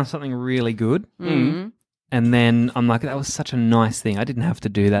say I've done something really good, and then I'm like, that was such a nice thing. I didn't have to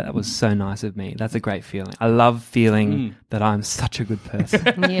do that. That was so nice of me. That's a great feeling. I love feeling that I'm such a good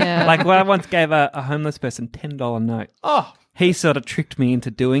person. Yeah. Like when I once gave a homeless person $10 note. Oh, He sort of tricked me into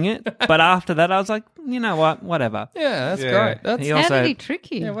doing it, but after that, I was like, you know what, whatever. yeah, that's Yeah. great. That's He How also, did he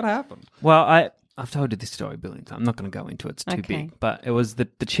trick you? yeah. What happened? well, I've told you this story a billion times. I'm not going to go into it; it's too Okay. big. But it was the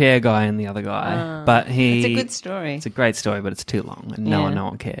chair guy and the other guy. But he, It's a good story. It's a great story, but it's too long, and Yeah. no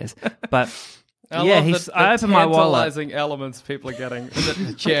one cares. But I yeah, love the I opened my wallet. tantalizing elements people are getting.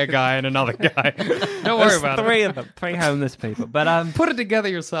 The chair guy and another guy. Don't worry There's about three it. of them, three homeless people. But Put it together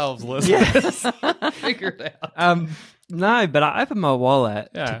yourselves, listeners. Figure it out. no, but I opened my wallet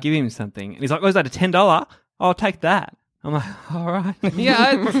Yeah. to give him something, and he's like, "Oh, is that a $10? I'll take that." I'm like, "All right."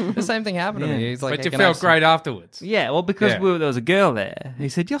 The same thing happened to Yeah. me. He's like, But "Hey, you can I have felt some-" great afterwards. Yeah, well, because Yeah. there was a girl there. He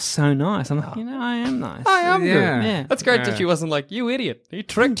said, "You're so nice." I'm like, I am nice. I am Yeah. good. Yeah. That's great Yeah. that she wasn't like, you idiot. He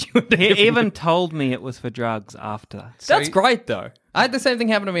tricked you. Into He giving even you-" told me it was for drugs after. That's great, though. I had the same thing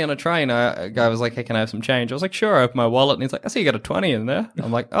happen to me on a train. A guy was like, hey, can I have some change? I was like, sure. I opened my wallet, and he's like, I see you got a 20 in there.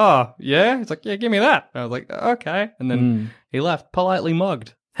 I'm like, oh, yeah? He's like, yeah, give me that. I was like, okay. And then he left, politely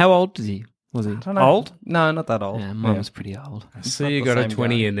mugged. How old was he? Was he don't know. old? No, not that old. Yeah, mine was pretty old. So not you the got a same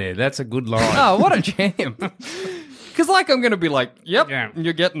 20 guy. in there. That's a good line. Oh, what a jam. Because, like, I'm going to be like, yep, Yeah.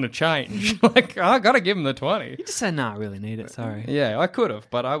 you're getting the change. Like, I got to give him the 20. You just say, "No, I really need it." Sorry. Yeah, I could have,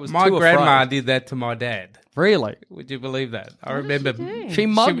 but I was My too grandma afraid. did that to my dad. Really? Would you believe that? I remember. She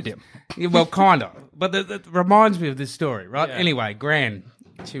mugged him. Yeah, well, kind of. But that reminds me of this story, right? Yeah. Anyway, Gran,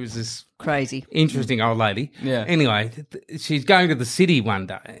 she was this Crazy. interesting old lady. Yeah. Anyway, she's going to the city one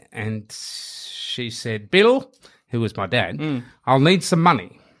day, and she said, "Bill," who was my dad, "I'll need some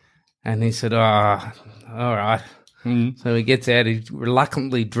money." And he said, "Oh, all right." So he gets out, he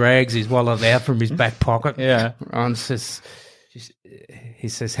reluctantly drags his wallet out from his back pocket. Yeah. And he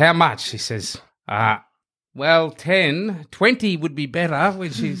says, "How much?" She says, well, 10, 20 would be better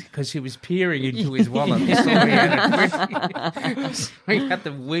because she was peering into his wallet. He saw he had a 20. So he had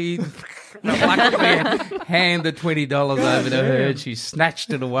to luckily hand the $20 over to her, and she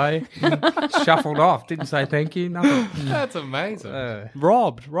snatched it away, shuffled off, didn't say thank you, nothing. That's amazing.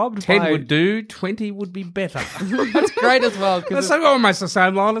 Robbed 10 by... would do, 20 would be better. That's great as well. That's almost the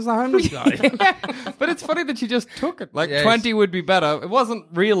same line as the homeless guy. But it's funny that she just took it. Like, Yes. 20 would be better. It wasn't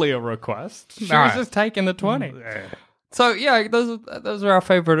really a request. She No. was just taking the 20. So, yeah, those are our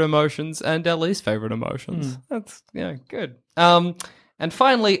favorite emotions and our least favorite emotions. That's, good. And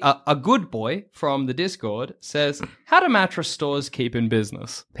finally, a good boy from the Discord says, how do mattress stores keep in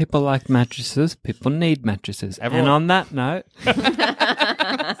business? People like mattresses. People need mattresses. Everyone- And on that note,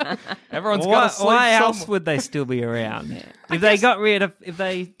 Everyone's got why, to sleep why else somewhere. would they still be around? If they got rid of, if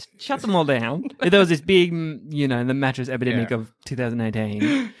they shut them all down, if there was this big, the mattress epidemic Yeah. of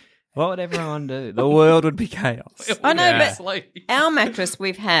 2018, what would everyone do? The world would be chaos. I know, Yeah. but our mattress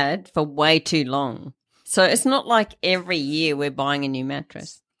we've had for way too long. So it's not like every year we're buying a new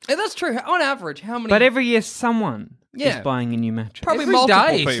mattress. Yeah, that's true. On average, how many? But every year someone Yeah. is buying a new mattress. Probably Every multiple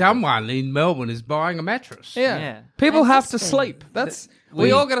day, people. someone in Melbourne is buying a mattress. Yeah. Yeah. People have to Interesting. sleep. That's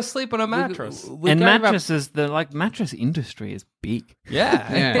we all got to sleep on a mattress. We And gave up- mattresses, the mattress industry is big.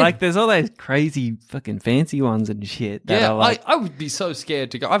 Yeah. Yeah. Like there's all those crazy fucking fancy ones and shit. That Yeah, are like, I would be so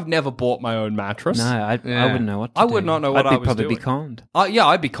scared to go. I've never bought my own mattress. no, I wouldn't know what to I do. would not know what I'd I was probably be doing. conned. Yeah,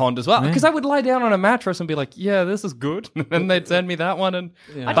 I'd be conned as well Yeah. because I would lie down on a mattress and be like, "Yeah, this is good," and then they'd send me that one, and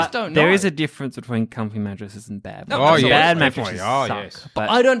I just don't know. There is a difference between comfy mattresses and bad No, mattresses. Oh, yes, Bad definitely. mattresses Oh, suck. yes. But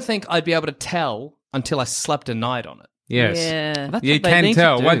I don't think I'd be able to tell until I slept a night on it. Yes. Yeah. that's You what they can need to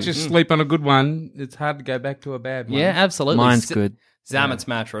tell. do. Once you sleep on a good one, it's hard to go back to a bad one. Yeah, absolutely. Mine's good. Zamet's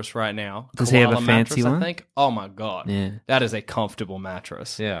mattress right now. Does he have a Koala fancy mattress, one? I think. Oh my god. Yeah. That is a comfortable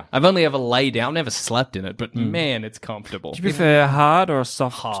mattress. Yeah. I've only ever laid down, never slept in it, but man, it's comfortable. Do you prefer a hard or a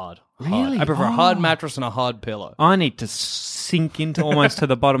soft? Hard. Really? I prefer a hard Oh. mattress and a hard pillow. I need to sink into almost to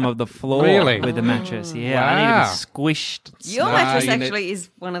the bottom of the floor Really? with the mattress. Yeah, I need Wow. to be squished. Your No, mattress you need- actually is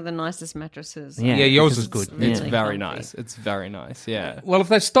one of the nicest mattresses. Yeah, Yeah, yours because is good. it's- It's Really very comfy. nice. It's very nice. Yeah. Well, if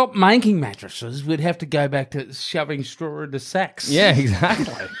they stop making mattresses, we'd have to go back to shoving straw into sacks. Yeah,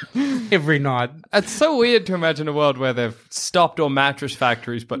 exactly. Every night. It's so weird to imagine a world where they've stopped all mattress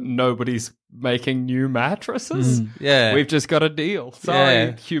factories, but nobody's making new mattresses. Yeah. We've just got a deal. Sorry,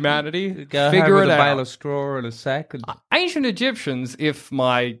 Yeah. humanity. Go home Figure with it a bale out. of straw and a sack. And... Ancient Egyptians, if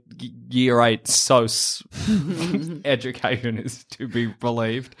my year 8 SOS education is to be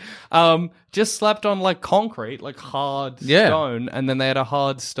believed, just slept on like concrete, like hard Yeah. stone, and then they had a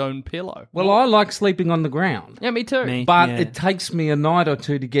hard stone pillow. Well, I like sleeping on the ground. Yeah, me too. Me. But Yeah. it takes me a night or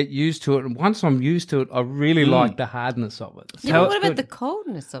two to get used to it. And once I'm used to it, I really like the hardness of it. Yeah, but what about the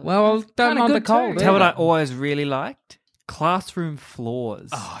coldness of it? Well, I don't Kinda mind the good too. cold. Tell what I either. always really liked? Classroom floors.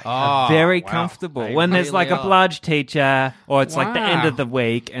 Oh, Very wow. comfortable. They When there's really like a are. bludge teacher or it's like the end Wow. of the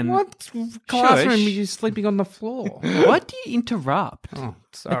week and What classroom Shush. are you sleeping on the floor? why do you interrupt? Oh,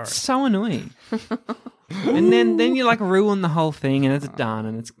 sorry. It's so annoying. And then you like ruin the whole thing and it's done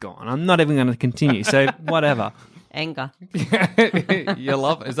and it's gone. I'm not even going to continue. So whatever. Anger. You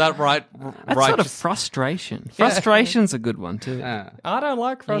love it. Is that right? That's right. sort of frustration. Frustration's a good one too. I don't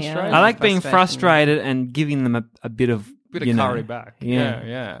like frustration. Yeah. I like being Frustration. frustrated and giving them a bit of Bit of you know, curry back. Yeah.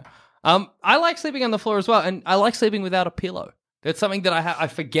 Yeah. I like sleeping on the floor as well, and I like sleeping without a pillow. That's something that I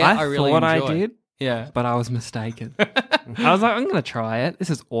forget. I really thought enjoy. I did, Yeah. but I was mistaken. I was like, I'm going to try it. This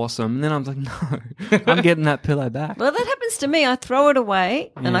is awesome. And then I was like, no, I'm getting that pillow back. Well, that happens to me. I throw it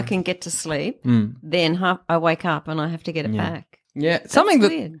away and I can get to sleep. Then I wake up and I have to get it back. Yeah, something that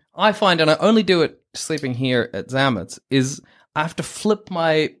weird. I find, and I only do it sleeping here at Zamet's, is I have to flip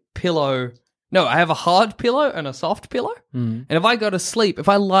my pillow. No, I have a hard pillow and a soft pillow. And if I go to sleep, if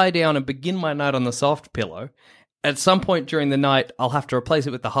I lie down and begin my night on the soft pillow, at some point during the night, I'll have to replace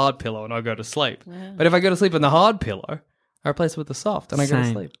it with the hard pillow and I'll go to sleep. But if I go to sleep on the hard pillow, I replace it with the soft and I go to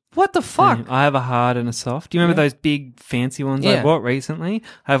Same. sleep. What the fuck? I have a hard and a soft. Do you remember those big fancy ones I Yeah. bought recently?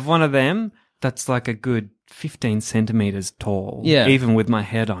 I have one of them that's like a good 15 centimeters tall. Yeah. Even with my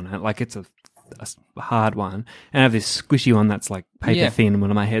head on it. Like it's a hard one. And I have this squishy one that's like paper Yeah. thin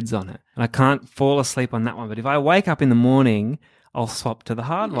when my head's on it. And I can't fall asleep on that one. But if I wake up in the morning, I'll swap to the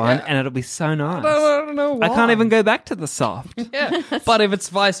hard one and it'll be so nice. I don't know why. I can't even go back to the soft. Yeah. But if it's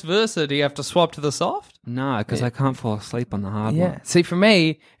vice versa, do you have to swap to the soft? No, because I can't fall asleep on the hard one. See, for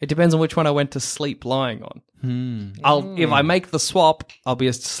me, it depends on which one I went to sleep lying on. If I make the swap, I'll be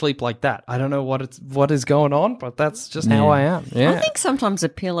asleep like that. I don't know what is going on, but that's just how I am. Yeah, I think sometimes a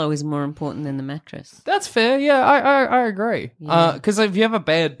pillow is more important than the mattress. that's fair. Yeah, I agree. Because if you have a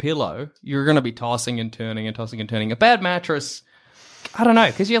bad pillow, you're going to be tossing and turning and tossing and turning. A bad mattress, I don't know,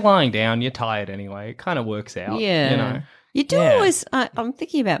 because you're lying down, you're tired anyway. It kind of works out. Yeah. you know. You do Yeah. always, I'm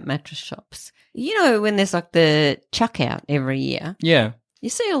thinking about mattress shops. You know, when there's like the chuck out every year, Yeah, you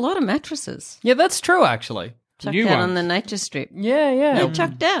see a lot of mattresses yeah, that's true. Actually, chucked New out on ones. the nature strip. yeah. They're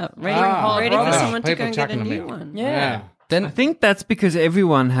chucked out, ready for right. someone to People go and get a chucking them new out. one. Yeah. I Then think that's because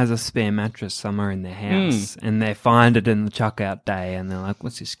everyone has a spare mattress somewhere in their house and they find it in the chuck out day and they're like,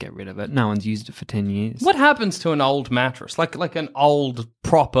 let's just get rid of it. No one's used it for 10 years. what happens to an old mattress, like an old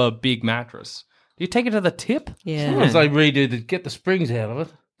proper big mattress? Do you take it to the tip? Yeah. As they redo get the springs out of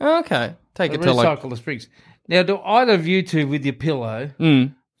it. Okay, take They it to like recycle the springs. Now, do either of you two with your pillow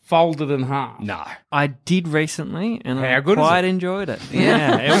fold it in half? no. I did recently and How I good is quite it? enjoyed it.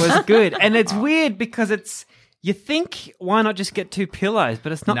 Yeah, it was good. And it's weird because it's You think, why not just get 2 pillows?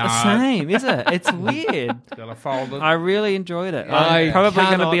 But it's not No. the same, is it? It's weird. Gotta fold it. I really enjoyed it. I I'm probably going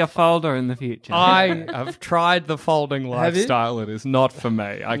to cannot- be a folder in the future. I have tried the folding Have you? lifestyle. It is not for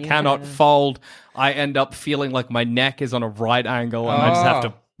me. I cannot fold. I end up feeling like my neck is on a right angle and I just have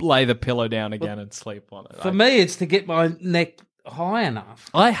to lay the pillow down again and sleep on it. For me, it's to get my neck high enough.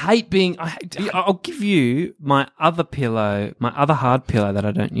 I hate being. I'll give you my other pillow, my other hard pillow that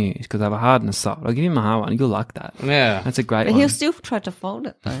I don't use because I have a hard and a soft. I'll give you my hard one. You'll like that. Yeah. That's a great But one. he'll still try to fold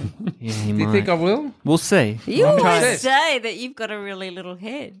it, though. Yeah, he Do you might. think I will? We'll see. You I'm always obsessed. say that you've got a really little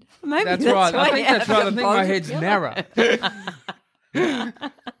head. Maybe That's that's right. why I think you that's have right. I to think fold my your head's pillow. narrow.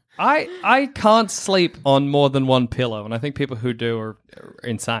 I can't sleep on more than one pillow, and I think people who do are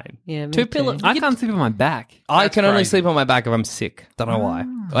insane. Yeah, me 2 too. pillows. I can't sleep on my back. I can only crazy. sleep on my back if I'm sick. Don't know why.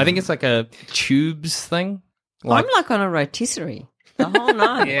 I think it's like a tubes thing. I'm like on a rotisserie the whole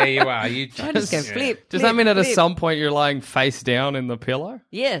night. Yeah, you are. You I just go flip. Does flip, that mean at flip. some point you're lying face down in the pillow?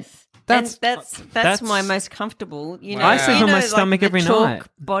 Yes. That's- That's my most comfortable. You know, I sleep you on my know, stomach the every chalk night.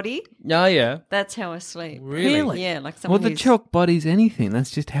 body. Oh, yeah. That's how I sleep. Really? Yeah, like Well, someone the who's- chalk body's anything. That's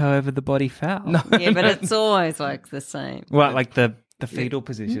just however the body fell. No. Yeah, but it's always like the same. Well, like the fetal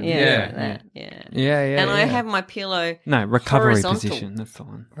position. Yeah, Yeah. like that. Yeah. Yeah, yeah. And I yeah. have my pillow. No, recovery Horizontal. position. That's the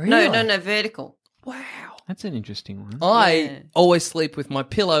one. No, vertical. That's an interesting one. I Yeah. always sleep with my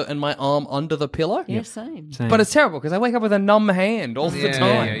pillow and my arm under the pillow. Yeah, same. Same. But it's terrible because I wake up with a numb hand all the Yeah,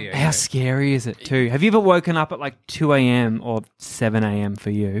 time. yeah, yeah. How scary is it too? Have you ever woken up at like 2 a.m. or 7 a.m.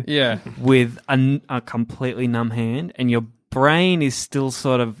 for you Yeah. with a completely numb hand and your brain is still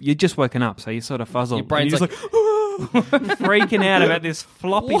sort of, you're just woken up, so you're sort of fuzzled. Your brain's and you're just like freaking out about this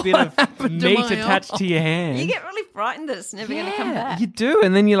floppy bit of happened to meat my attached to your hand. You get really frightened that it's never going to come back. You do,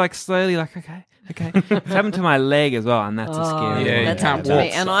 and then you're like slowly like, okay. It's happened to my leg as well, and that's a scary Yeah, one. you That's can't happened to me.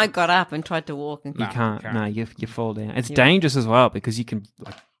 walk, And so- I got up and tried to walk and You can't. can't. No, you fall down. It's dangerous as well because you can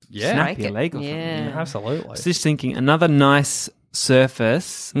like snap break your it. leg or Yeah. something. Absolutely. I was just thinking, another nice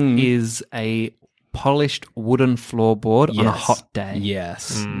surface is a polished wooden floorboard on a hot day.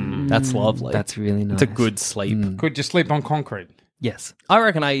 Yes. That's lovely. That's really nice. It's a good sleep. Could you sleep on concrete? Yes. I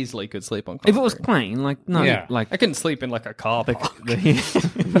reckon I easily could sleep on concrete. If it was clean, like no, Yeah. like I couldn't sleep in like a car park.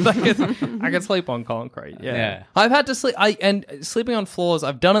 I could sleep on concrete. Yeah. Yeah. I've had to sleep. And sleeping on floors.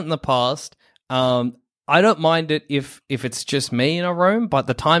 I've done it in the past. I don't mind it if it's just me in a room, but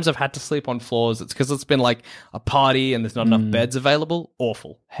the times I've had to sleep on floors, it's because it's been like a party and there's not enough beds available.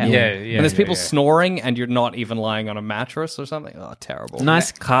 Awful. Hell. Yeah, And yeah, there's yeah, people yeah. snoring and you're not even lying on a mattress or something. Oh, terrible.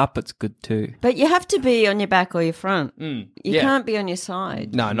 nice carpet's good too. But you have to be on your back or your front. You yeah. can't be on your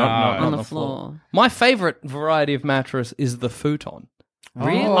side. No, not on on the the floor. floor. My favorite variety of mattress is the futon.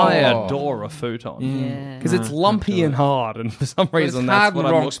 Really? I adore a futon. Yeah. Because it's lumpy and hard, and for some reason that's hard what in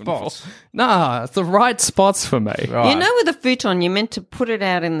I'm wrong looking spots. for. Nah, it's the right spots for me. You know, with a futon, you're meant to put it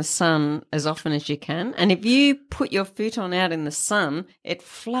out in the sun as often as you can. And if you put your futon out in the sun, it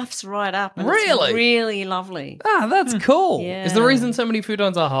fluffs right up. And Really? It's really lovely. Ah, that's cool. Yeah. Is the reason so many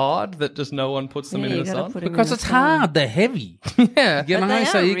futons are hard that just no one puts them Yeah, in you the gotta sun? put 'em in Because the it's sun. hard. They're heavy. Yeah. You But know, they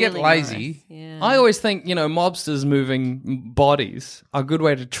so are you get really lazy. nice. Yeah. I always think, mobsters moving bodies, a good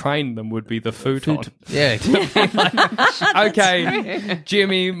way to train them would be the futon. Yeah. Okay,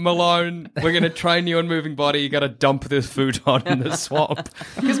 Jimmy Malone, we're going to train you on moving body. You got to dump this futon in the swamp.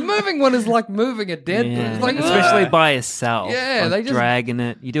 Because moving one is like moving a dead Yeah. person. It's like, Especially by yourself. Yeah, like they just- dragging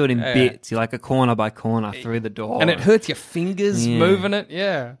it. You do it in bits. You're like a corner by corner through the door. and it hurts your fingers Yeah. moving it.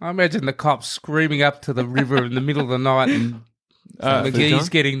 Yeah. I imagine the cops screaming up to the river in the middle of the night and McGee's futon?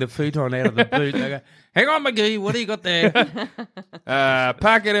 getting the futon out of the boot. They go, hang on, McGee, what do you got there?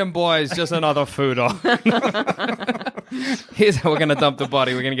 Pack it in, boys. Just another futon. Here's how we're going to dump the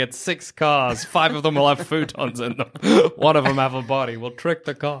body. We're going to get 6 cars. 5 of them will have futons in them. 1 of them have a body. We'll trick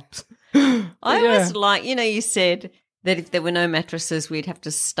the cops. I always like, you said that if there were no mattresses, we'd have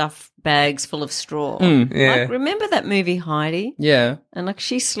to stuff bags full of straw. Yeah. Like, remember that movie Heidi? Yeah. And like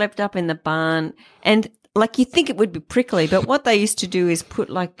she slept up in the barn and like you think it would be prickly, but what they used to do is put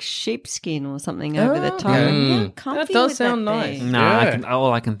like sheepskin or something over the top. And how comfy That does would sound that nice. be? No, Yeah.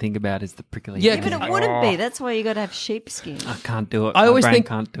 all I can think about is the prickly. Yeah, Yeah, but it wouldn't be. That's why you got to have sheepskin. I can't do it. I always My brain think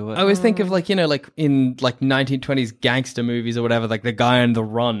can't do it. I always think of like like in like 1920s gangster movies or whatever, like the guy on the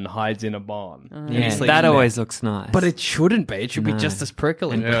run hides in a barn. And he yeah, sleeps that in there. always looks nice. But it shouldn't be. It should be No. just as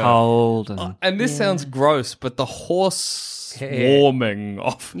prickly. and cold and And this sounds gross, but the horse Yeah. warming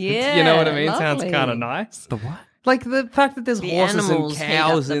off. Yeah, you know what I mean? Sounds lovely. kind of nice. the what? Like the fact that there's The horses and animals heat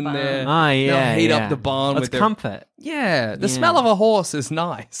cows up the in barn. there. Oh, yeah. They'll heat yeah. up the barn It's with their comfort. Yeah, the Yeah. smell of a horse is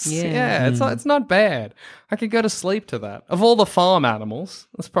nice. Yeah. It's not bad. I could go to sleep to that. Of all the farm animals,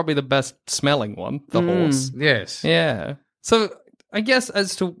 that's probably the best smelling one, the horse. Yes. Yeah. So I guess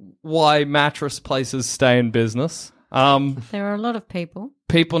as to why mattress places stay in business, There are a lot of people.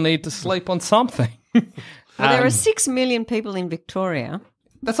 people need to sleep on something. Well, there are 6 million people in Victoria.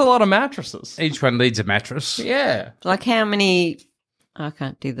 That's a lot of mattresses. Each one needs a mattress. Yeah. Like how many? I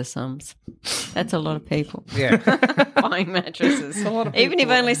can't do the sums. That's a lot of people Yeah. buying mattresses. Even if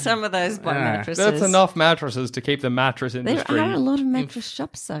only some of those buy mattresses. That's enough mattresses to keep the mattress There industry. are a lot of mattress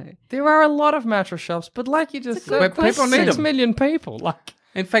shops, though. There are a lot of mattress shops, but like you just said, But people need 6 them. million people. Like,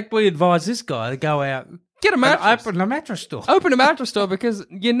 In fact, we advise this guy to go out get a and mattress. open a mattress store. Open a mattress store because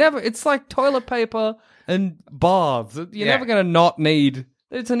it's like toilet paper and baths. You're Yeah. never going to not need.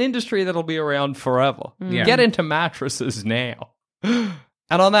 It's an industry that'll be around forever. Yeah. Get into mattresses now. And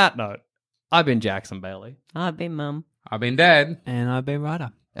on that note, I've been Jackson Bailey. I've been Mum. I've been Dad. And I've been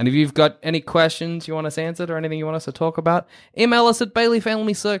Ryder. And if you've got any questions you want us answered or anything you want us to talk about, email us at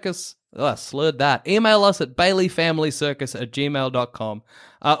baileyfamilycircus. Slurred that. Email us at baileyfamilycircus@gmail.com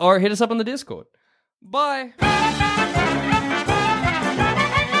or hit us up on the Discord. Bye.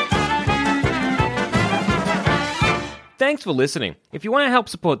 Thanks for listening. If you want to help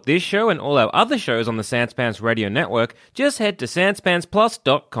support this show and all our other shows on the Sanspants Radio Network, just head to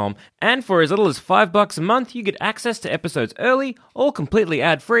sanspantsplus.com, and for as little as $5 a month, you get access to episodes early, all completely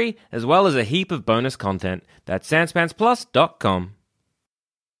ad-free, as well as a heap of bonus content. That's sanspantsplus.com.